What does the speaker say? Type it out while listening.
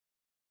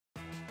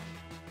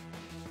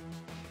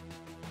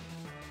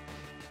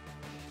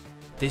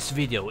This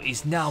video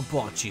is now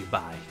brought to you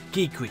by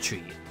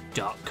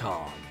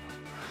geekretreat.com.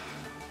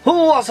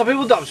 What's up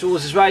people,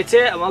 Dobbsyrules is right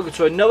here and welcome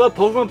to another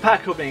Pokemon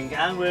pack opening,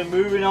 and we're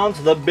moving on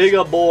to the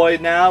bigger boy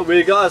now.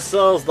 We got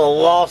ourselves the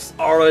Lost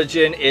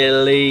Origin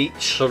Elite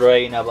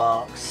Trainer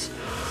Box.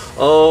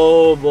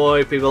 Oh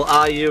boy people,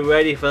 are you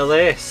ready for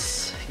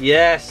this?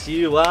 Yes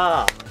you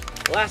are.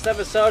 Last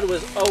episode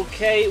was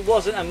okay,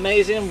 wasn't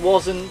amazing,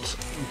 wasn't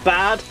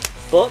bad,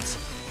 but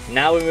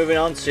now we're moving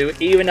on to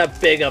even a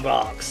bigger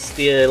box,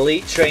 the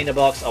Elite Trainer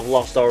Box of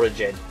Lost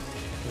Origin.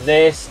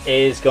 This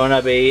is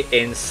gonna be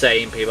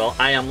insane people.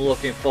 I am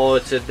looking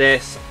forward to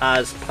this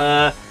as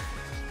per.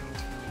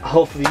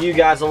 Hopefully you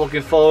guys are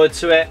looking forward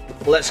to it.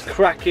 Let's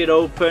crack it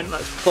open.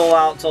 Let's pull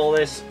out all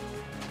this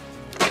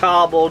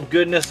cardboard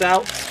goodness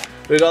out.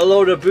 We've got a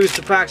load of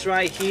booster packs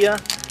right here.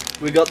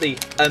 We've got the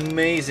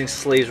amazing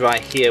sleeves right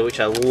here, which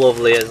are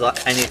lovely as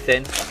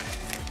anything.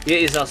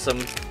 These are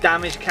some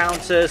damage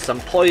counters,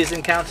 some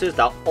poison counters,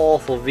 that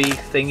awful V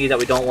thingy that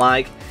we don't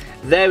like.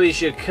 There is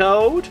your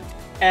code,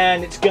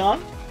 and it's gone.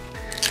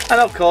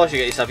 And of course you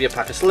get yourself your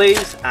pack of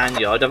sleeves and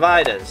your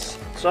dividers.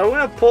 So I'm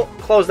going to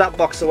close that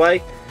box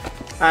away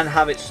and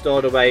have it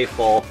stored away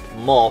for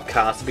more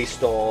cards to be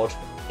stored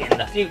in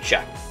the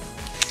future.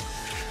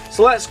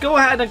 So let's go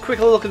ahead and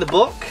quickly look at the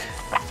book,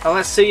 and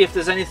let's see if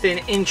there's anything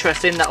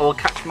interesting that will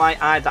catch my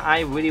eye that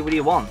I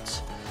really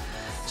want.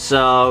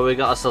 So we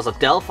got ourselves a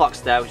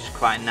Delphox there, which is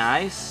quite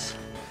nice.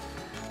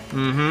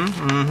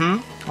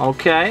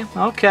 Okay.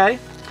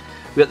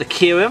 We got the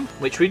Kyurem,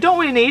 which we don't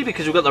really need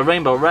because we've got the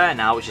Rainbow Rare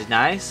now, which is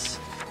nice.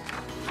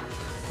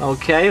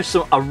 Okay,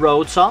 so a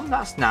Rotom,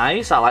 that's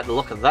nice. I like the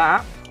look of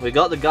that. We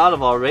got the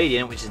Gardevoir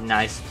Radiant, which is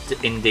nice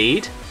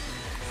indeed.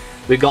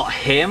 We got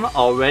him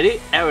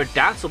already.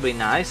 Aerodactyl will be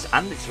nice,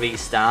 and it's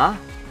V-Star.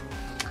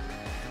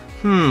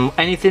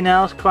 Anything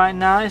else quite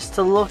nice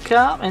to look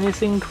at?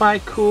 Anything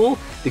quite cool?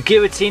 The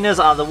Giratinas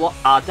are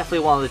definitely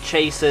one of the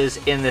chasers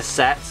in this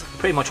set.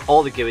 Pretty much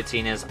all the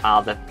Giratinas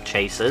are the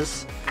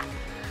chasers.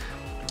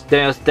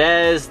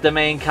 There's the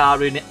main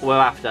card we're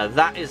after.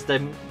 That's the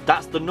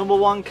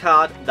 #1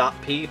 card that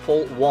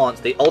people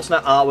want. The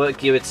alternate artwork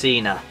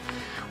Giratina,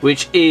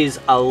 which is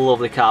a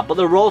lovely card. But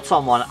the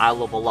Rotom one I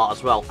love a lot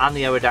as well, and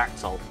the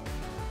Aerodactyl.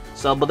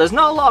 But there's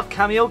not a lot of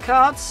cameo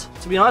cards,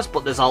 to be honest,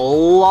 but there's a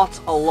lot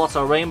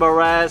of Rainbow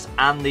Rares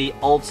and the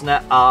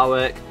alternate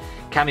artwork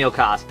cameo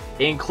cards,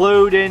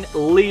 including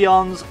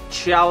Leon's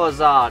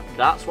Charizard.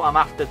 That's what I'm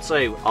after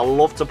too. I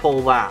love to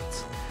pull that.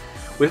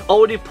 We've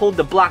already pulled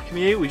the Black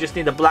Mew, we just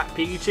need the Black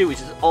Pikachu, which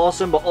is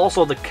awesome, but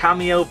also the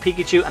cameo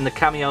Pikachu and the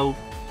cameo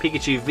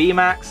Pikachu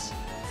VMAX.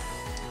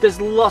 There's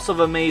lots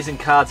of amazing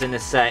cards in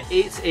this set.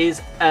 It is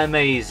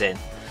amazing.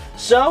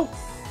 So,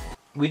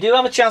 we do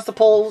have a chance to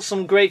pull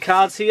some great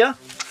cards here.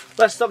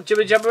 Let's stop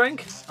jibber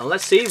jabbering and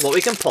let's see what we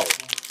can pull.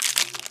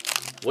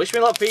 Wish me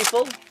luck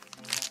people.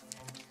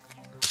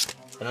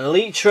 An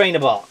Elite Trainer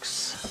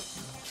Box.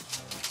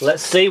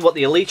 Let's see what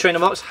the Elite Trainer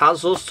Box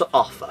has us to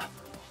offer.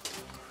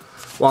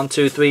 1,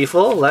 2, 3,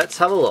 4, let's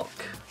have a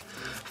look.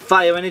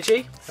 Fire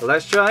Energy,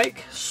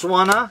 Electrike,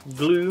 Swanna,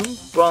 Gloom,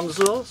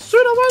 Bronzor,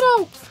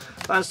 Sudowoodo,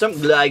 Phantom,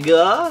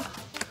 Gligar,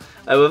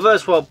 a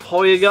Reverse World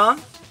Porygon,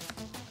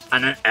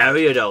 and an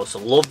Ariados.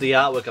 I love the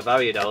artwork of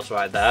Ariados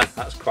right there.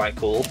 That's quite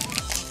cool.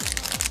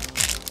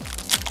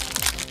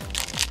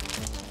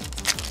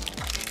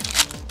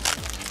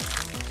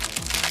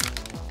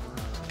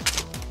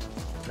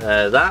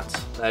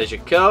 There's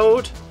your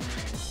code.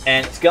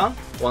 And it's gone.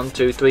 1,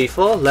 2, 3,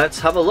 4. Let's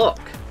have a look.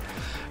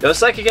 Your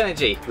Psychic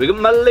Energy. We got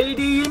my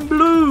Lady in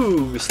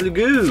Blue,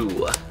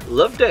 Sligoo,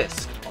 Love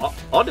Disc,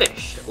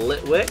 Oddish,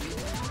 Litwick,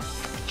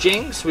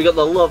 Jinx. We got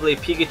the lovely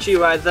Pikachu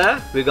right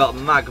there. We got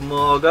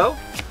Magmorgo.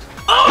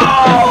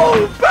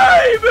 Oh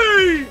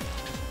baby!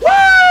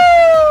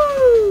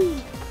 Woo!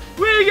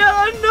 We get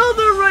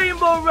another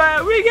Rainbow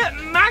Rare. We get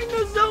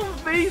Magnezone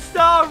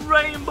V-Star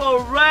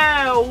Rainbow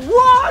Rare.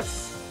 What?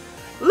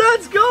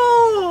 Let's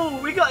go!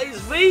 We got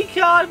his V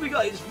card, we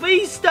got his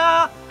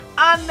V-Star,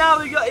 and now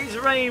we got his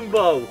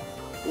Rainbow.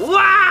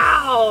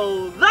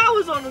 Wow! That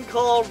was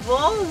uncalled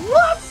for.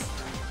 What?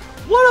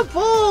 What a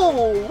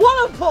pull!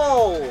 What a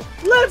pull!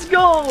 Let's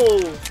go!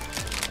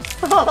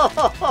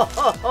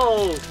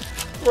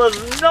 Was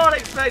not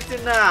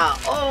expecting that.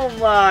 Oh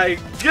my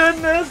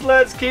goodness,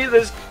 let's keep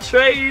this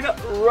train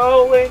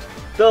rolling.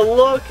 The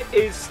luck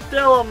is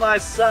still on my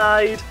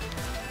side.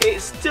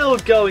 It's still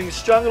going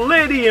strong.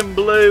 Lady in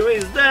Blue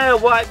is there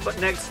right but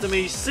next to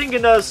me,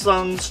 singing her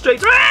song straight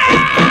through.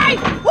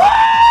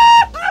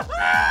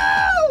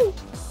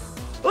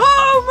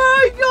 Oh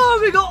my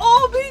god, we got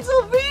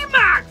Orbital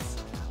VMAX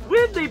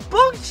with the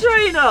Bug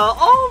Trainer.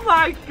 Oh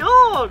my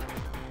god.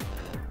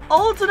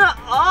 Alternate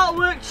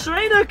artwork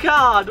trainer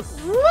card.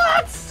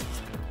 What?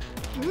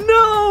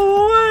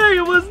 No way!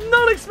 I was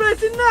not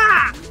expecting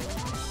that.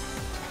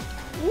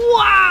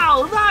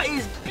 Wow, that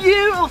is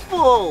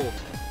beautiful.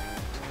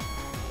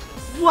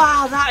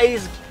 Wow, that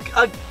is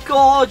a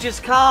gorgeous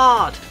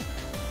card.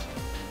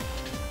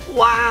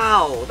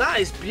 Wow, that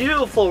is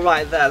beautiful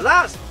right there.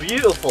 That's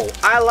beautiful.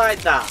 I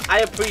like that.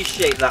 I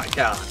appreciate that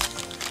card.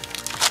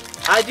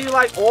 I do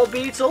like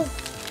Orbeetle.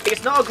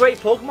 It's not a great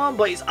Pokemon,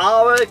 but its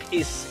artwork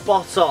is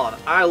spot on.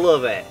 I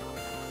love it.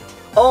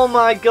 Oh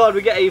my god,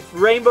 we get a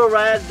Rainbow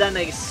Rare, then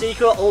a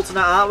secret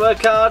alternate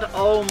artwork card.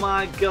 Oh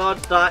my god,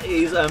 that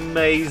is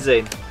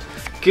amazing.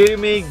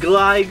 Gumi,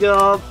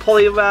 Gligar,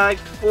 Poliwag,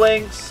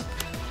 Flinks,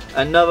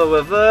 another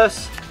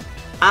reverse,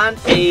 and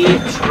a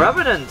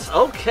Trevenant.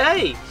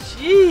 Okay,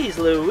 jeez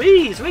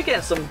Louise, we're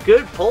getting some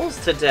good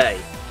pulls today.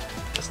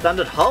 A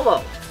standard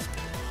holo.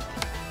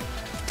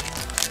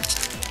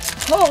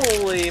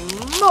 Holy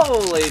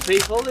moly,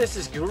 people, this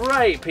is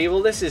great, people.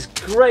 This is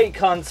great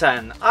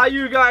content. Are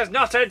you guys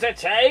not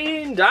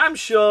entertained? I'm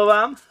sure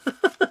I am.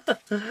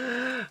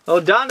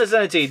 Oh, Darkness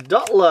Energy,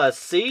 Dottler,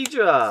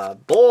 Seadra,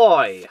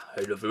 Boy,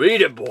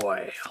 Reader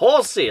Boy,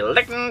 Horsey,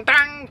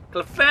 Lickitung,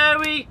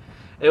 Clefairy,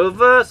 a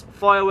reverse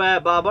Fire Rare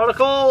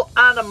Barbaracle,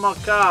 and a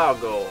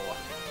Macargo.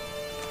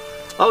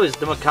 Oh, is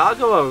the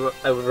Macargo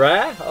a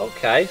rare?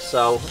 Okay,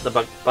 so the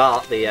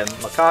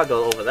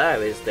Macargo over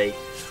there is a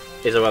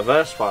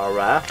reverse fire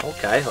rare.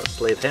 Okay,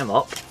 let's leave him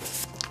up.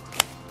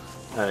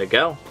 There we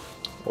go.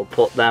 We'll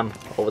put them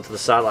over to the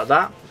side like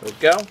that. There we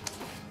go.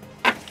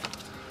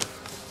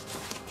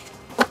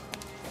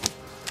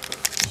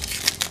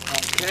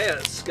 Okay,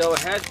 let's go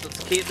ahead. Let's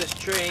keep this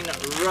train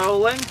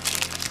rolling.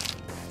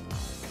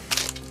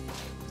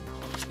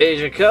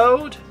 Here's your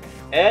code,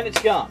 and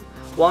it's gone.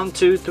 1,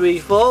 2, 3,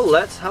 4.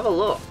 Let's have a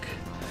look.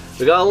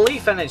 We got a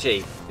Leaf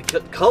Energy,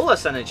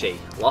 Colorless Energy,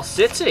 Lost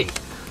City,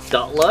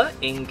 Dottler,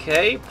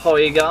 Inkay,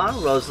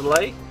 Porygon,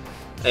 Rosalie,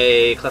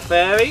 a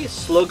Clefairy,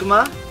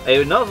 Slugma,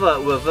 another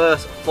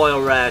reverse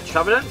foil rare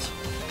Trevenant,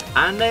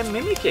 and a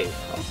Mimikyu.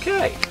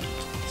 Okay,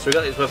 so we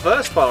got this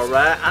reverse foil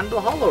rare and a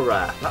holo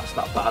rare. That's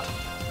not bad.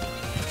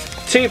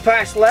 2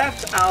 packs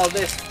left out of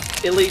this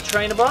Elite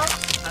Trainer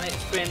box, and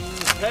it's been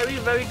very,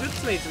 very good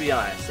to me, to be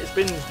honest. It's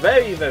been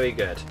very, very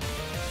good.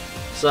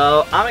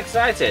 So I'm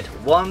excited.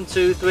 1,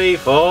 2, 3,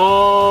 4.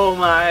 Oh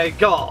my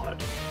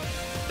god!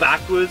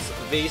 Backwards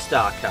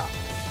V-Star Cup.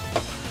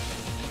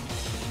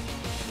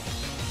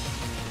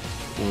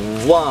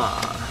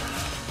 1.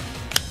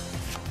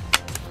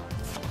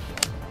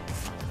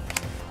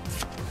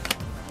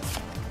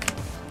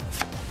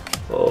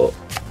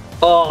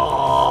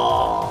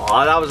 Oh,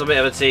 that was a bit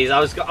of a tease.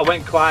 I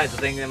went quiet to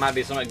think there might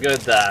be something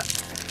good there.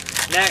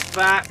 Next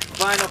pack,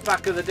 final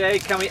pack of the day.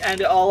 Can we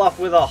end it all off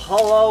with a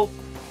holo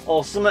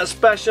or something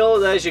special?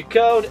 There's your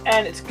code,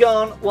 and it's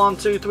gone. 1,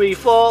 2, 3,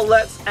 4.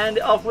 Let's end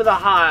it off with a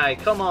high.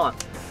 Come on.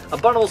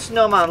 Abominable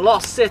Snowman,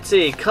 Lost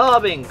City,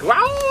 Carbing,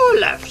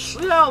 Growlithe,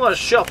 Snowman,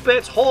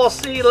 Shuppet,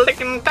 Horsey,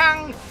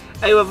 Lickitung,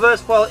 a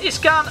reverse foil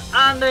Iscan,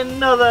 and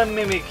another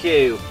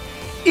Mimikyu.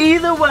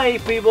 Either way,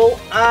 people,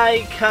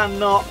 I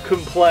cannot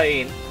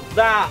complain.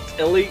 That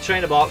Elite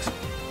Trainer box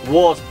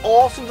was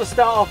awesome to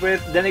start off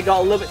with, then it got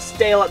a little bit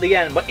stale at the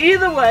end. But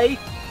either way,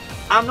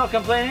 I'm not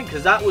complaining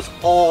because that was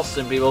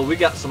awesome, people. We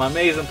got some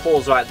amazing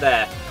pulls right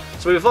there.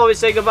 So before we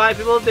say goodbye,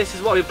 people, this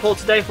is what we pulled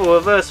today for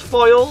reverse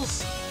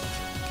foils.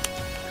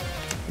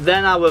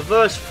 Then our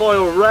reverse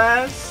foil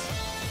rares.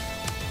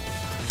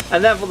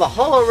 And then for the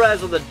holo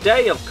rares of the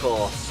day, of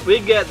course,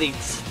 we get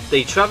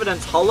the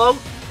Trevenant holo,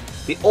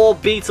 the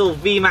Orbeetle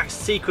VMAX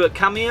Secret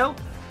Cameo,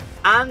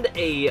 and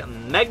a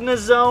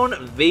Magnezone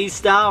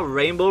V-Star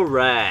Rainbow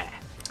Rare.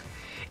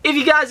 If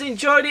you guys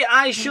enjoyed it,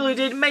 I surely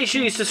did. Make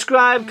sure you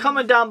subscribe,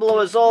 comment down below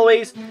as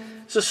always.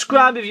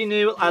 Subscribe if you're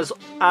new as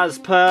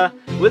per.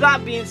 With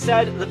that being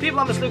said, the people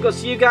on the sleep go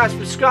see you guys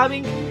for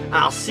subscribing, and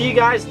I'll see you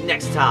guys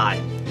next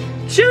time.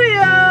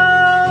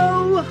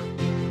 Cheerio!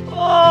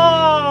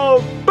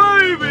 Oh,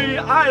 baby,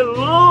 I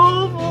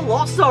love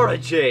Lost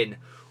Origin.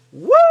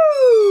 Woo!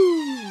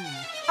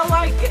 I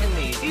like getting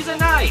these. These are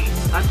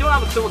nice. I don't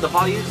have a clue what the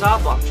values are,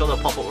 but I'm sure they'll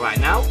pop up right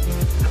now.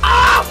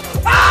 Ah!